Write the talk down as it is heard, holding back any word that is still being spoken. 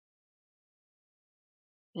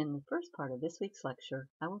In the first part of this week's lecture,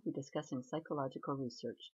 I will be discussing psychological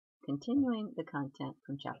research, continuing the content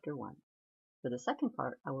from Chapter 1. For the second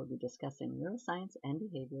part, I will be discussing neuroscience and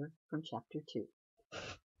behavior from Chapter 2.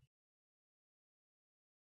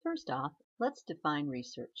 First off, let's define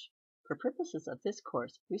research. For purposes of this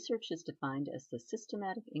course, research is defined as the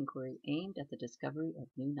systematic inquiry aimed at the discovery of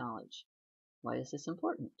new knowledge. Why is this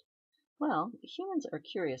important? Well, humans are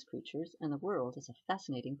curious creatures, and the world is a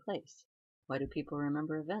fascinating place. Why do people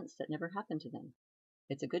remember events that never happened to them?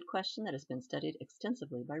 It's a good question that has been studied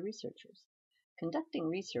extensively by researchers. Conducting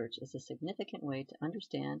research is a significant way to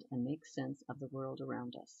understand and make sense of the world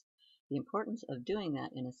around us. The importance of doing that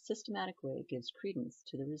in a systematic way gives credence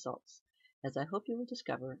to the results, as I hope you will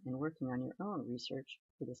discover in working on your own research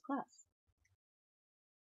for this class.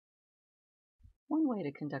 One way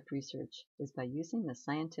to conduct research is by using the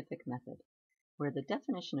scientific method. Where the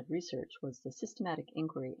definition of research was the systematic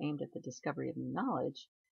inquiry aimed at the discovery of new knowledge,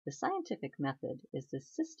 the scientific method is the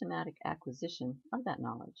systematic acquisition of that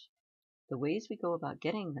knowledge, the ways we go about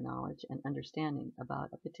getting the knowledge and understanding about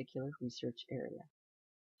a particular research area.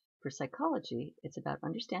 For psychology, it's about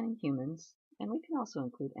understanding humans, and we can also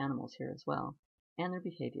include animals here as well, and their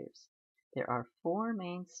behaviors. There are 4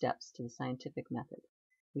 main steps to the scientific method.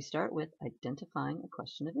 We start with identifying a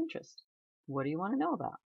question of interest. What do you want to know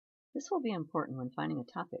about? This will be important when finding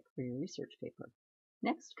a topic for your research paper.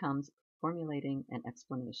 Next comes formulating an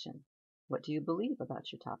explanation. What do you believe about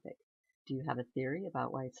your topic? Do you have a theory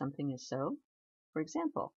about why something is so? For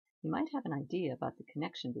example, you might have an idea about the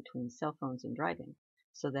connection between cell phones and driving,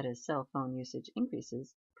 so that as cell phone usage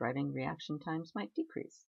increases, driving reaction times might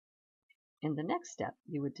decrease. In the next step,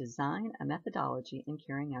 you would design a methodology in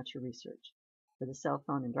carrying out your research. For the cell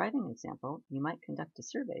phone and driving example, you might conduct a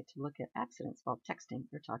survey to look at accidents while texting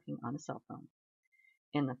or talking on a cell phone.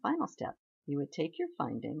 In the final step, you would take your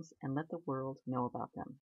findings and let the world know about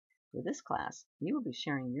them. For this class, you will be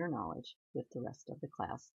sharing your knowledge with the rest of the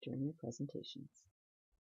class during your presentations.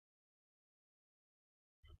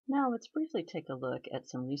 Now let's briefly take a look at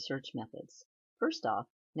some research methods. First off,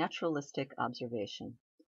 naturalistic observation.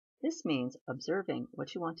 This means observing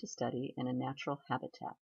what you want to study in a natural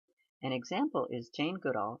habitat. An example is Jane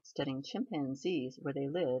Goodall studying chimpanzees where they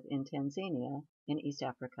live in Tanzania in East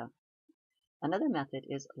Africa. Another method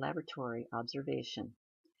is laboratory observation.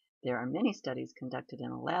 There are many studies conducted in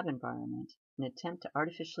a lab environment in an attempt to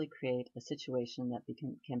artificially create a situation that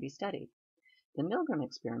can be studied. The Milgram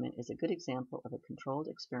experiment is a good example of a controlled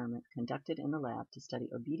experiment conducted in the lab to study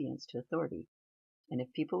obedience to authority, and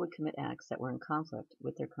if people would commit acts that were in conflict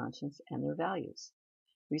with their conscience and their values.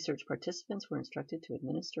 Research participants were instructed to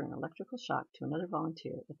administer an electrical shock to another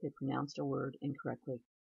volunteer if they pronounced a word incorrectly.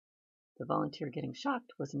 The volunteer getting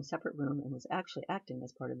shocked was in a separate room and was actually acting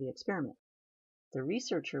as part of the experiment. The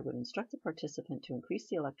researcher would instruct the participant to increase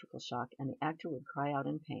the electrical shock, and the actor would cry out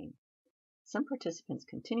in pain. Some participants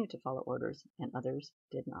continued to follow orders, and others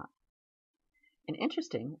did not. An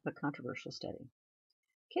interesting but controversial study.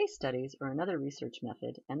 Case studies are another research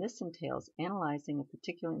method, and this entails analyzing a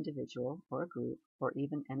particular individual or a group or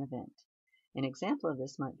even an event. An example of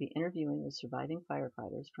this might be interviewing the surviving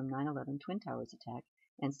firefighters from 9/11 Twin Towers attack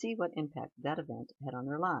and see what impact that event had on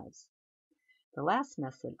their lives. The last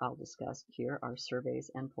method I'll discuss here are surveys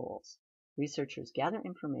and polls. Researchers gather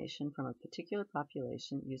information from a particular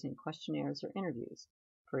population using questionnaires or interviews,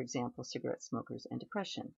 for example, cigarette smokers and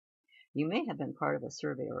depression. You may have been part of a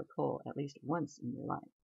survey or a poll at least once in your life.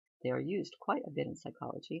 They are used quite a bit in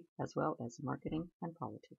psychology, as well as marketing and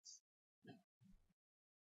politics.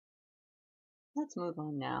 Let's move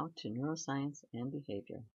on now to neuroscience and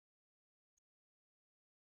behavior.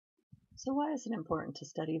 So why is it important to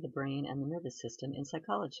study the brain and the nervous system in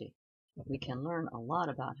psychology? We can learn a lot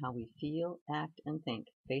about how we feel, act, and think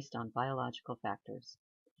based on biological factors.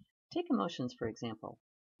 Take emotions, for example.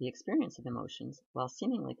 The experience of emotions, while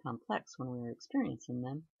seemingly complex when we are experiencing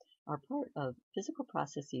them, are part of physical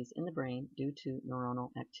processes in the brain due to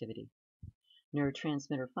neuronal activity.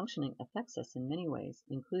 Neurotransmitter functioning affects us in many ways,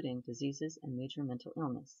 including diseases and major mental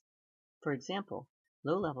illness. For example,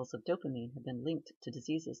 low levels of dopamine have been linked to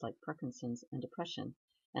diseases like Parkinson's and depression,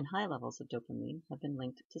 and high levels of dopamine have been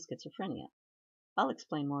linked to schizophrenia. I'll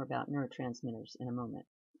explain more about neurotransmitters in a moment.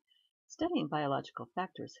 Studying biological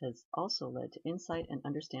factors has also led to insight and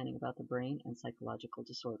understanding about the brain and psychological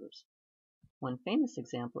disorders. One famous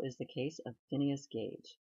example is the case of Phineas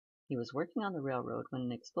Gage. He was working on the railroad when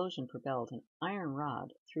an explosion propelled an iron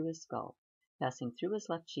rod through his skull, passing through his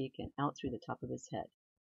left cheek and out through the top of his head,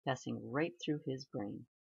 passing right through his brain.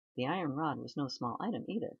 The iron rod was no small item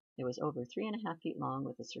either. It was over 3.5 feet long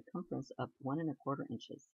with a circumference of 1.25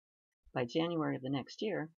 inches. By January of the next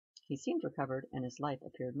year, He seemed recovered and his life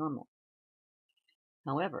appeared normal.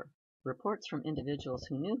 However, reports from individuals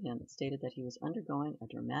who knew him stated that he was undergoing a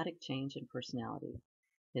dramatic change in personality.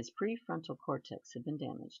 His prefrontal cortex had been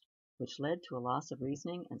damaged, which led to a loss of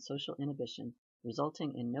reasoning and social inhibition,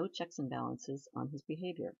 resulting in no checks and balances on his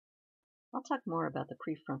behavior. I'll talk more about the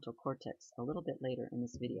prefrontal cortex a little bit later in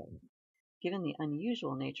this video. Given the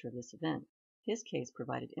unusual nature of this event, his case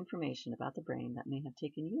provided information about the brain that may have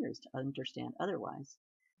taken years to understand otherwise.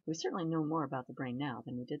 We certainly know more about the brain now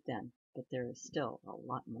than we did then, but there is still a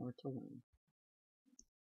lot more to learn.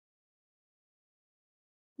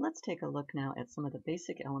 Let's take a look now at some of the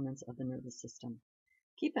basic elements of the nervous system.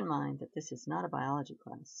 Keep in mind that this is not a biology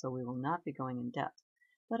class, so we will not be going in depth,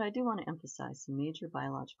 but I do want to emphasize some major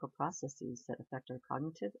biological processes that affect our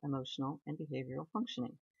cognitive, emotional, and behavioral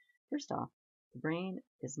functioning. First off, the brain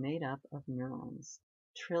is made up of neurons,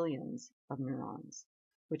 trillions of neurons,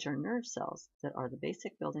 which are nerve cells that are the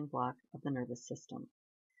basic building block of the nervous system.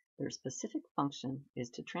 Their specific function is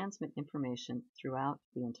to transmit information throughout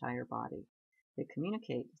the entire body. They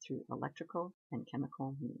communicate through electrical and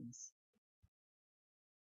chemical means.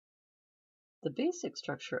 The basic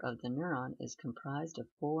structure of the neuron is comprised of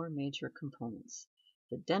four major components: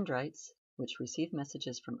 the dendrites, which receive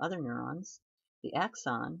messages from other neurons, the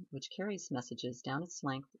axon, which carries messages down its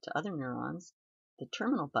length to other neurons, the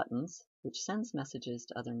terminal buttons, which sends messages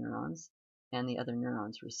to other neurons, and the other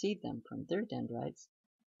neurons receive them from their dendrites,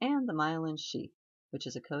 and the myelin sheath, which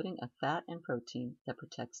is a coating of fat and protein that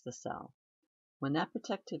protects the cell. When that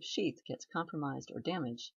protective sheath gets compromised or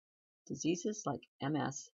damaged, diseases like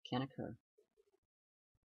MS can occur.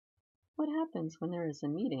 What happens when there is a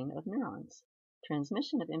meeting of neurons?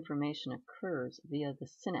 Transmission of information occurs via the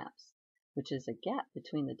synapse, which is a gap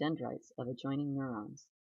between the dendrites of adjoining neurons.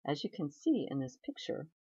 As you can see in this picture,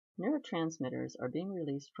 neurotransmitters are being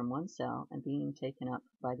released from one cell and being taken up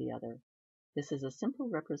by the other. This is a simple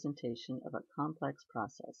representation of a complex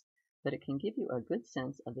process, but it can give you a good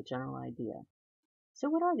sense of the general idea. So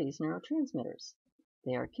what are these neurotransmitters?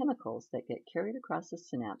 They are chemicals that get carried across the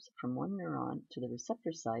synapse from one neuron to the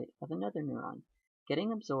receptor site of another neuron,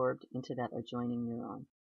 getting absorbed into that adjoining neuron.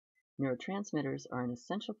 Neurotransmitters are an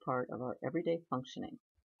essential part of our everyday functioning.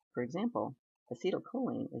 For example,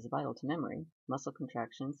 acetylcholine is vital to memory, muscle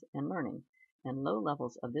contractions, and learning, and low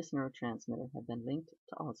levels of this neurotransmitter have been linked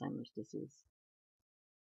to Alzheimer's disease.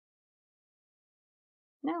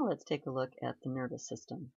 Now let's take a look at the nervous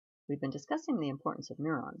system. We've been discussing the importance of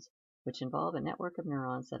neurons, which involve a network of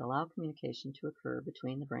neurons that allow communication to occur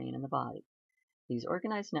between the brain and the body. These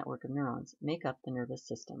organized network of neurons make up the nervous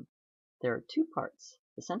system. There are two parts,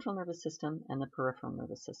 the central nervous system and the peripheral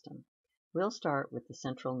nervous system. We'll start with the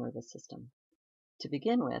central nervous system. To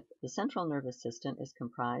begin with, the central nervous system is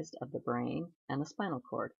comprised of the brain and the spinal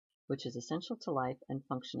cord, which is essential to life and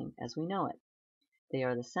functioning as we know it. They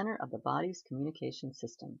are the center of the body's communication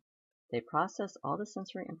system. They process all the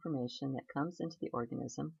sensory information that comes into the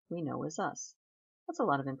organism we know as us. That's a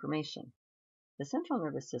lot of information. The central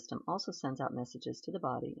nervous system also sends out messages to the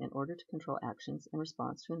body in order to control actions in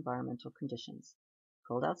response to environmental conditions.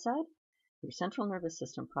 Cold outside? Your central nervous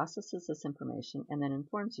system processes this information and then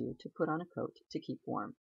informs you to put on a coat to keep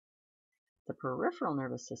warm. The peripheral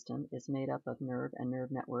nervous system is made up of nerve and nerve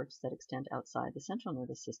networks that extend outside the central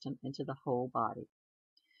nervous system into the whole body.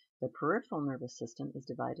 The peripheral nervous system is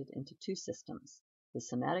divided into two systems, the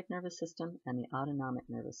somatic nervous system and the autonomic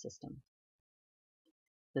nervous system.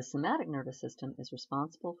 The somatic nervous system is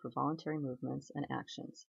responsible for voluntary movements and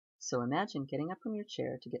actions. So imagine getting up from your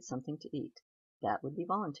chair to get something to eat. That would be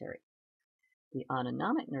voluntary. The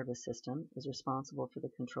autonomic nervous system is responsible for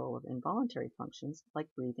the control of involuntary functions like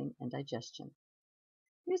breathing and digestion.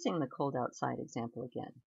 Using the cold outside example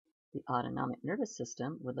again, the autonomic nervous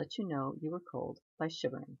system would let you know you were cold by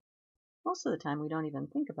shivering. Most of the time we don't even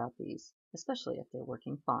think about these, especially if they're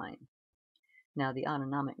working fine. Now the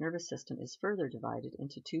autonomic nervous system is further divided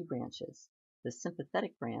into two branches, the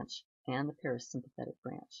sympathetic branch and the parasympathetic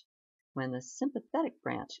branch. When the sympathetic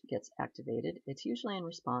branch gets activated, it's usually in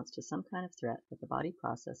response to some kind of threat that the body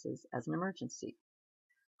processes as an emergency.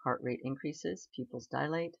 Heart rate increases, pupils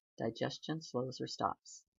dilate, digestion slows or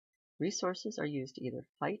stops. Resources are used to either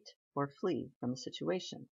fight or flee from the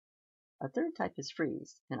situation. A third type is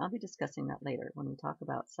freeze, and I'll be discussing that later when we talk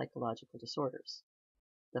about psychological disorders.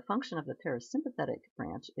 The function of the parasympathetic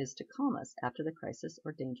branch is to calm us after the crisis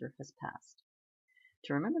or danger has passed.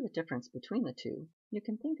 To remember the difference between the two, you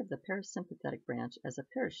can think of the parasympathetic branch as a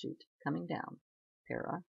parachute coming down,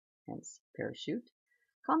 para, hence parachute,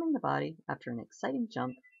 calming the body after an exciting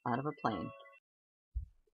jump out of a plane.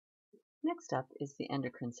 Next up is the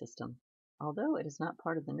endocrine system. Although it is not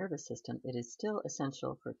part of the nervous system, it is still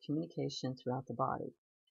essential for communication throughout the body.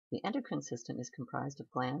 The endocrine system is comprised of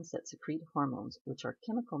glands that secrete hormones, which are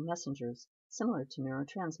chemical messengers similar to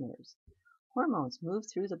neurotransmitters. Hormones move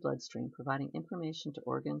through the bloodstream, providing information to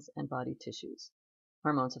organs and body tissues.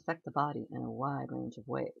 Hormones affect the body in a wide range of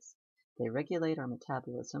ways. They regulate our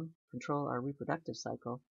metabolism, control our reproductive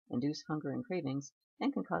cycle, induce hunger and cravings,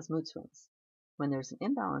 and can cause mood swings. When there's an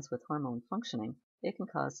imbalance with hormone functioning, it can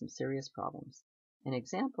cause some serious problems. An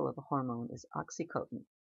example of a hormone is oxytocin,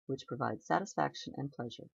 which provides satisfaction and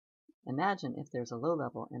pleasure. Imagine if there's a low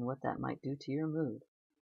level and what that might do to your mood.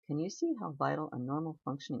 Can you see how vital a normal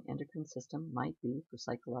functioning endocrine system might be for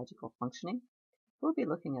psychological functioning? We'll be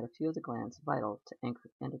looking at a few of the glands vital to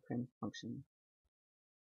endocrine functioning.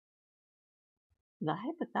 The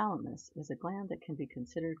hypothalamus is a gland that can be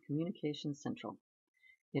considered communication central.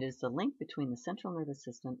 It is the link between the central nervous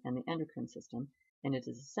system and the endocrine system, and it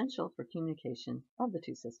is essential for communication of the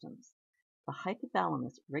two systems. The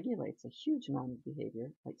hypothalamus regulates a huge amount of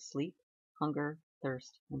behavior like sleep, hunger,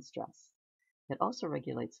 thirst, and stress. It also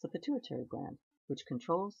regulates the pituitary gland, which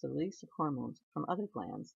controls the release of hormones from other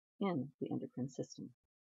glands in the endocrine system.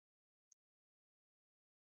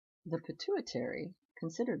 The pituitary,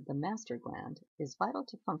 considered the master gland, is vital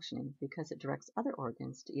to functioning because it directs other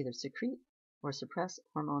organs to either secrete or suppress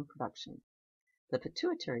hormone production. The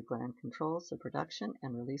pituitary gland controls the production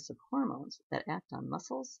and release of hormones that act on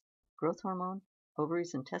muscles, growth hormone,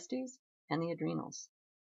 ovaries and testes, and the adrenals.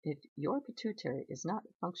 If your pituitary is not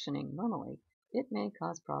functioning normally, it may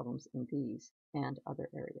cause problems in these and other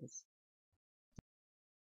areas.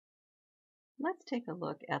 Let's take a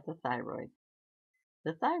look at the thyroid.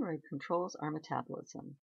 The thyroid controls our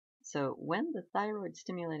metabolism. So when the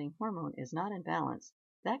thyroid-stimulating hormone is not in balance,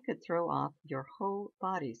 that could throw off your whole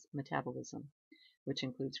body's metabolism, which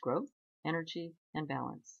includes growth, energy, and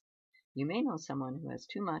balance. You may know someone who has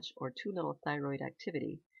too much or too little thyroid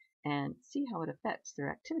activity and see how it affects their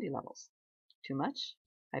activity levels. Too much,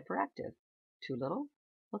 hyperactive. Too little,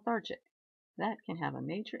 lethargic. That can have a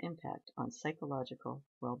major impact on psychological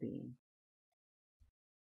well-being.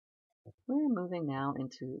 We're moving now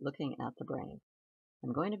into looking at the brain.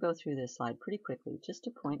 I'm going to go through this slide pretty quickly just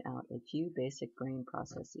to point out a few basic brain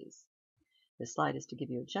processes. This slide is to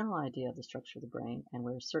give you a general idea of the structure of the brain and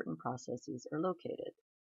where certain processes are located.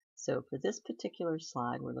 So for this particular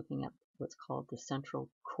slide, we're looking at what's called the central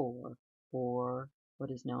core, or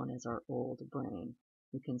what is known as our old brain.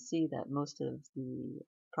 You can see that most of the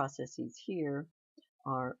processes here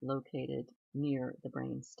are located near the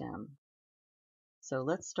brain stem. So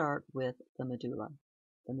let's start with the medulla.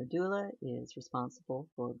 The medulla is responsible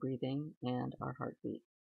for breathing and our heartbeat.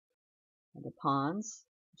 The pons,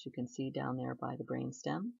 which you can see down there by the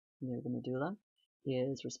brainstem near the medulla,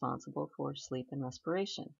 is responsible for sleep and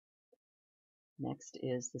respiration. Next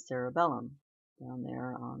is the cerebellum down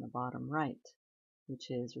there on the bottom right, which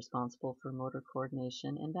is responsible for motor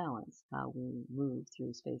coordination and balance, how we move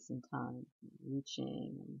through space and time,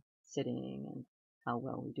 reaching and sitting, and how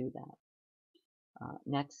well we do that.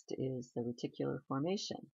 Next is the reticular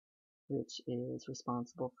formation, which is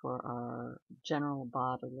responsible for our general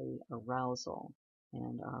bodily arousal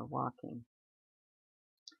and our walking.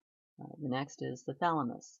 The next is the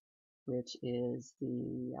thalamus, which is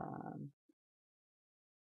the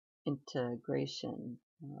integration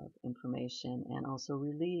of information and also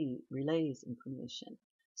relays information.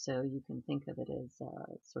 So you can think of it as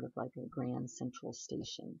sort of like a grand central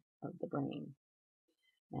station of the brain.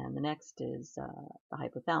 And the next is the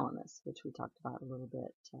hypothalamus, which we talked about a little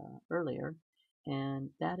bit earlier, and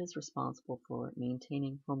that is responsible for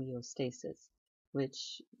maintaining homeostasis,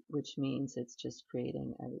 which means it's just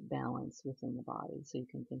creating a balance within the body. So you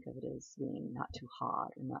can think of it as being not too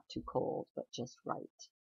hot or not too cold, but just right.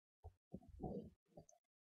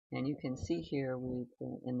 And you can see here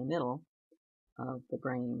in the middle of the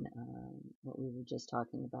brain what we were just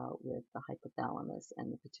talking about with the hypothalamus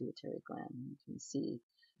and the pituitary gland. You can see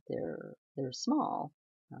they're small.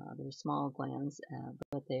 They're small glands,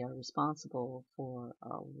 but they are responsible for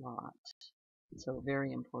a lot. So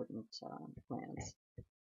very important glands.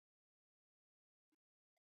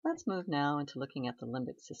 Let's move now into looking at the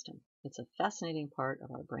limbic system. It's a fascinating part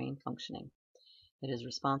of our brain functioning. It is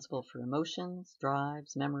responsible for emotions,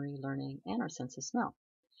 drives, memory, learning, and our sense of smell.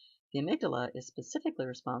 The amygdala is specifically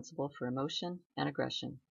responsible for emotion and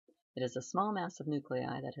aggression. It is a small mass of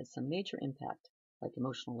nuclei that has some major impact, like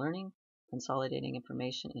emotional learning, consolidating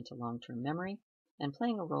information into long-term memory, and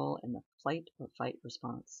playing a role in the flight or fight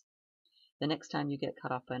response. The next time you get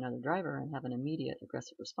cut off by another driver and have an immediate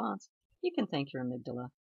aggressive response, you can thank your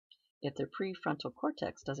amygdala. If the prefrontal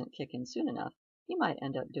cortex doesn't kick in soon enough, you might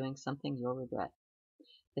end up doing something you'll regret.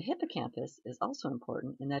 The hippocampus is also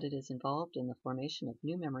important in that it is involved in the formation of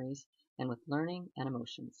new memories and with learning and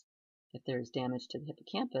emotions. If there is damage to the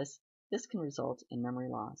hippocampus, this can result in memory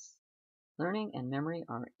loss. Learning and memory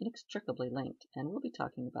are inextricably linked, and we'll be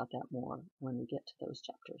talking about that more when we get to those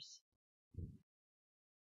chapters.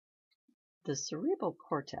 The cerebral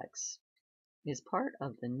cortex is part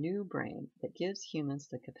of the new brain that gives humans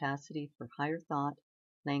the capacity for higher thought,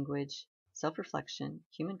 language, self-reflection,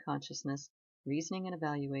 human consciousness, reasoning and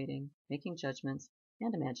evaluating, making judgments,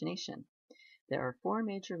 and imagination. There are 4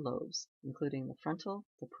 major lobes, including the frontal,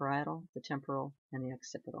 the parietal, the temporal, and the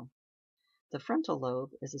occipital. The frontal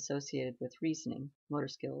lobe is associated with reasoning, motor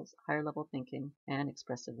skills, higher-level thinking, and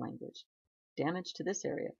expressive language. Damage to this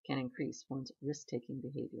area can increase one's risk-taking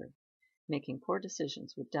behavior. Making poor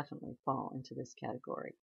decisions would definitely fall into this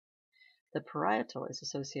category. The parietal is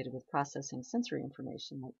associated with processing sensory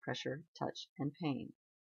information like pressure, touch, and pain.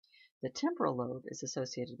 The temporal lobe is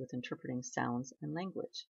associated with interpreting sounds and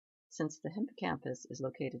language. Since the hippocampus is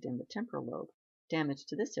located in the temporal lobe, damage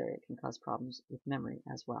to this area can cause problems with memory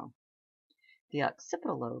as well. The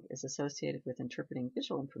occipital lobe is associated with interpreting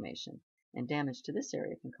visual information, and damage to this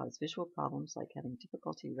area can cause visual problems like having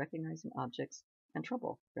difficulty recognizing objects and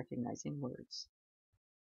trouble recognizing words.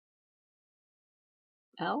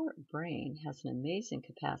 Our brain has an amazing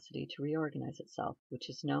capacity to reorganize itself, which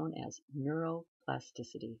is known as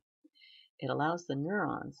neuroplasticity. It allows the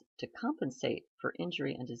neurons to compensate for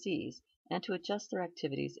injury and disease and to adjust their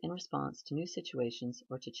activities in response to new situations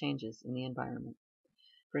or to changes in the environment.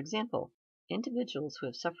 For example, individuals who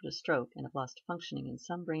have suffered a stroke and have lost functioning in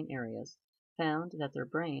some brain areas found that their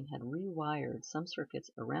brain had rewired some circuits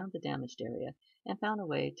around the damaged area and found a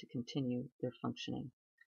way to continue their functioning.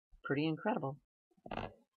 Pretty incredible.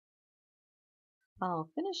 I'll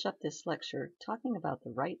finish up this lecture talking about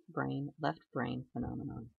the right brain, left brain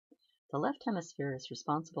phenomenon. The left hemisphere is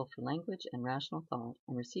responsible for language and rational thought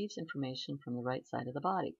and receives information from the right side of the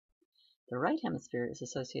body. The right hemisphere is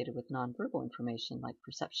associated with nonverbal information like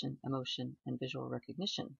perception, emotion, and visual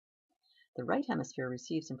recognition. The right hemisphere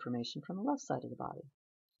receives information from the left side of the body.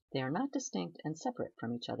 They are not distinct and separate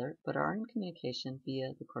from each other, but are in communication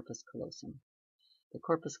via the corpus callosum. The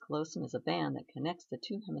corpus callosum is a band that connects the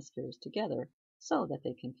 2 hemispheres together so that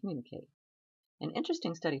they can communicate. An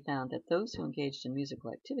interesting study found that those who engaged in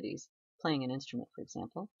musical activities, playing an instrument for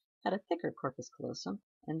example, had a thicker corpus callosum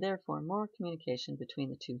and therefore more communication between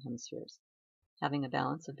the 2 hemispheres. Having a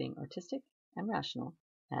balance of being artistic and rational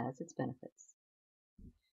has its benefits.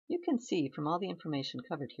 You can see from all the information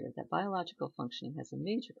covered here that biological functioning has a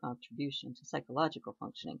major contribution to psychological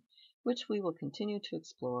functioning, which we will continue to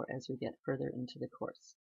explore as we get further into the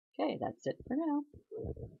course. Okay, that's it for now.